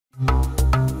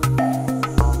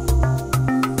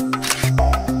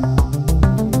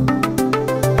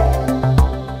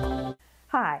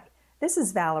Hi, this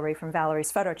is Valerie from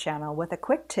Valerie's Photo Channel with a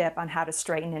quick tip on how to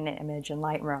straighten an image in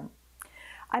Lightroom.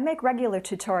 I make regular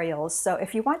tutorials, so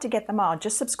if you want to get them all,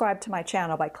 just subscribe to my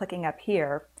channel by clicking up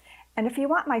here. And if you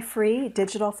want my free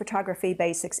Digital Photography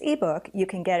Basics ebook, you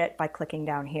can get it by clicking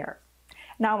down here.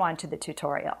 Now on to the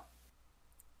tutorial.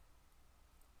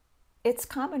 It's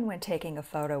common when taking a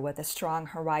photo with a strong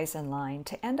horizon line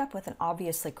to end up with an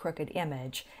obviously crooked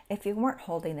image if you weren't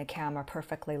holding the camera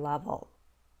perfectly level.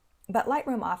 But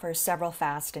Lightroom offers several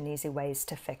fast and easy ways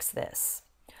to fix this.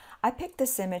 I picked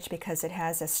this image because it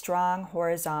has a strong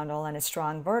horizontal and a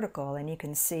strong vertical, and you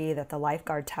can see that the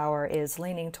lifeguard tower is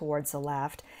leaning towards the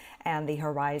left and the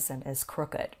horizon is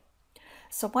crooked.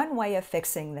 So one way of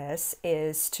fixing this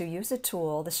is to use a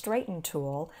tool, the straighten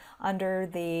tool, under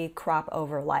the crop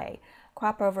overlay.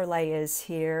 Crop overlay is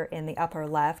here in the upper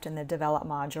left in the develop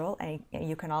module, and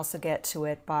you can also get to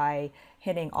it by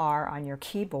hitting R on your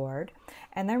keyboard.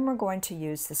 And then we're going to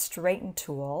use the straighten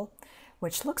tool,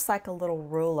 which looks like a little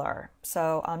ruler.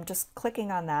 So I'm just clicking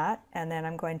on that, and then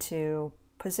I'm going to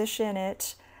position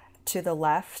it to the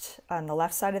left, on the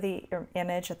left side of the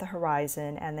image at the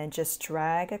horizon, and then just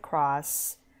drag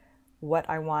across what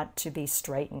I want to be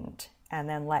straightened, and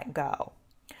then let go.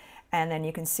 And then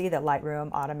you can see that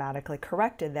Lightroom automatically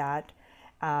corrected that.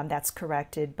 That's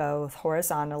corrected both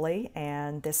horizontally,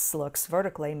 and this looks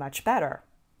vertically much better.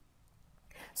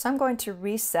 So I'm going to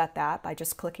reset that by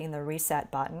just clicking the reset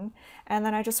button, and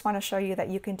then I just want to show you that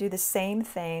you can do the same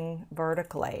thing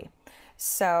vertically.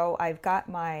 So I've got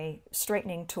my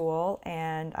straightening tool,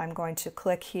 and I'm going to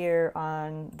click here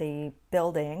on the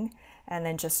building and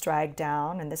then just drag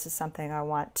down, and this is something I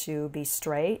want to be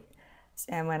straight,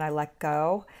 and when I let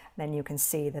go, then you can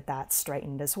see that that's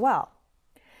straightened as well.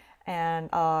 And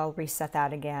I'll reset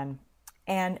that again.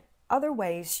 And other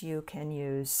ways you can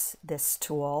use this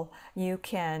tool, you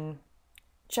can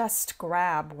just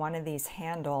grab one of these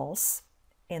handles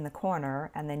in the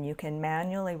corner, and then you can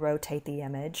manually rotate the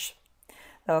image.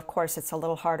 Though of course it's a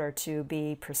little harder to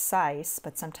be precise,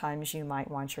 but sometimes you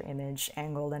might want your image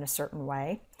angled in a certain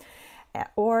way.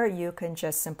 Or you can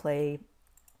just simply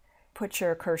put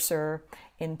your cursor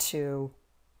into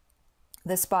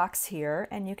this box here,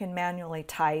 and you can manually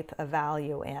type a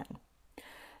value in.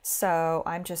 So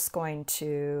I'm just going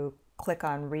to click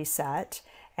on reset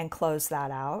and close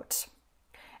that out.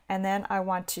 And then I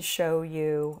want to show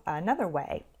you another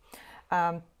way.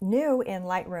 New in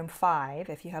Lightroom 5,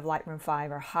 if you have Lightroom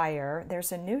 5 or higher,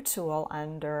 there's a new tool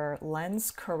under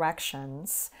Lens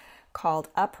Corrections called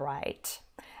Upright.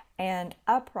 And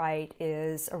Upright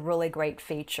is a really great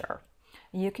feature.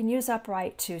 You can use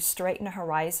Upright to straighten a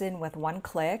horizon with one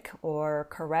click or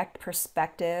correct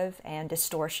perspective and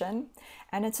distortion.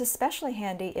 And it's especially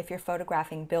handy if you're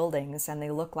photographing buildings and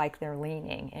they look like they're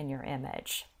leaning in your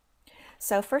image.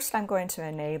 So first I'm going to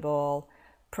enable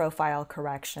profile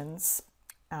corrections.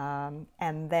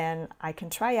 And then I can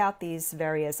try out these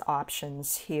various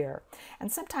options here.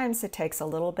 And sometimes it takes a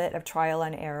little bit of trial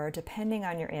and error depending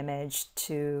on your image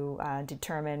to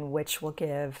determine which will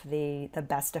give the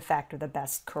best effect or the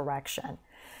best correction.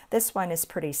 This one is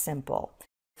pretty simple.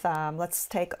 Let's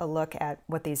take a look at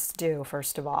what these do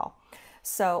first of all.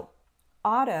 So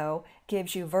Auto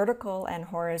gives you vertical and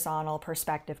horizontal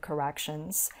perspective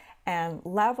corrections, and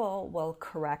Level will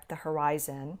correct the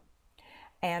horizon,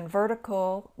 and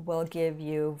Vertical will give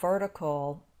you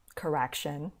vertical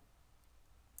correction,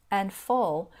 and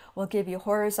Full will give you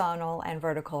horizontal and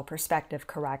vertical perspective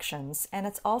corrections. And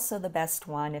it's also the best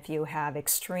one if you have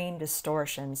extreme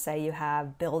distortion. Say you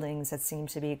have buildings that seem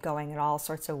to be going at all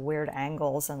sorts of weird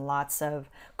angles and lots of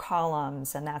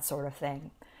columns and that sort of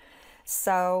thing.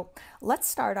 So let's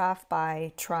start off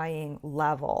by trying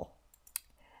Level.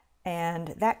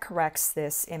 And that corrects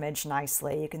this image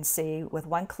nicely. You can see with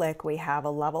one click we have a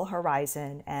level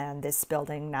horizon, and this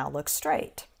building now looks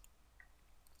straight.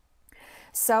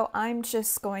 So I'm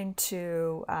just going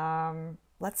to,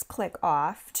 let's click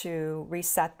off to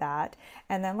reset that,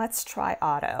 and then let's try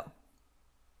Auto.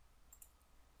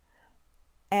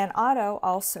 And Auto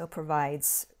also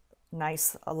provides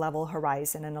nice level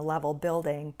horizon and a level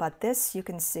building, but this, you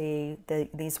can see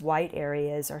these white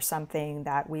areas are something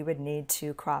that we would need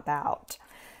to crop out.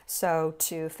 So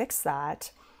to fix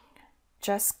that,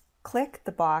 just click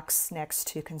the box next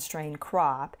to Constrain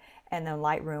Crop, and then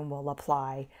Lightroom will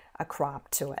apply a crop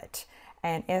to it.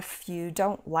 And if you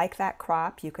don't like that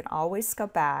crop, you can always go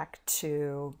back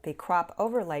to the Crop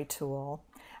Overlay tool,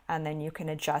 and then you can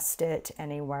adjust it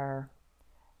anywhere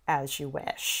as you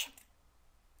wish.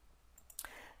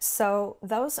 So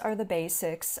those are the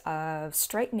basics of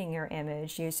straightening your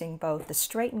image using both the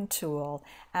straighten tool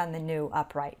and the new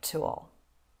upright tool.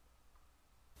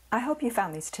 I hope you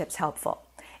found these tips helpful.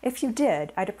 If you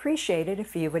did, I'd appreciate it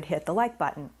if you would hit the like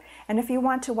button. And if you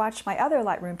want to watch my other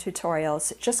Lightroom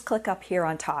tutorials, just click up here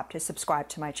on top to subscribe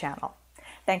to my channel.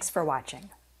 Thanks for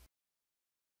watching.